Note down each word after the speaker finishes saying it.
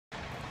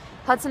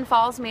Hudson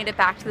Falls made it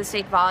back to the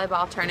State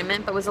Volleyball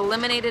Tournament but was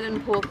eliminated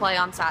in pool play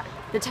on Saturday.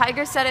 The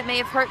Tigers said it may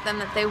have hurt them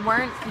that they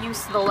weren't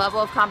used to the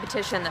level of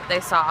competition that they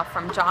saw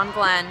from John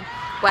Glenn,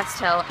 West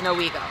Hill, and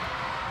Owego.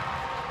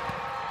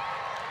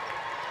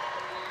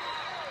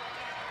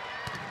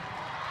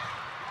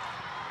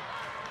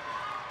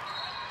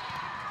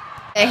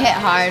 They hit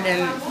hard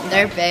and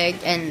they're big,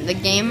 and the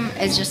game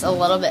is just a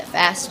little bit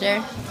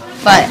faster.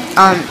 But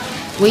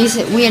we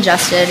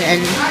adjusted,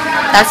 and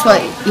that's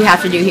what you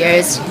have to do here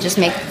is just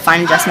make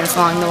fine adjustments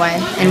along the way.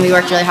 And we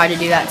worked really hard to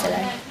do that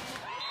today.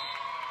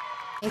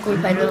 I think we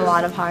played with a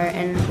lot of heart,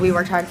 and we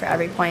worked hard for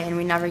every point, and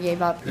we never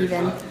gave up.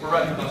 Even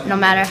no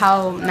matter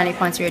how many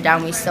points we were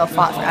down, we still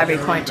fought for every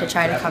point to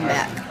try to come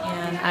back.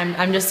 And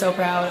I'm just so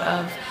proud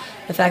of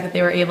the fact that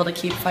they were able to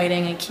keep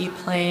fighting and keep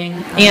playing,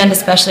 and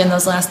especially in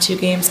those last two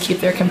games, keep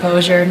their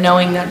composure,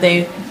 knowing that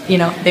they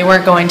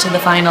weren't going to the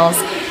finals,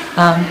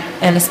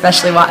 and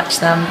especially watch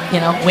them,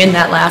 win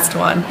that last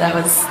one. That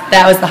was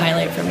the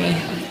highlight for me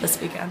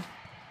this weekend.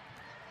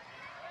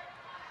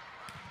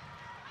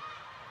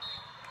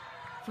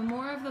 For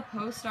more of the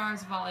Post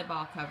Stars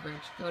volleyball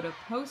coverage, go to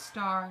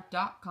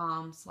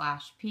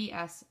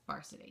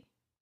poststar.com/psvarsity.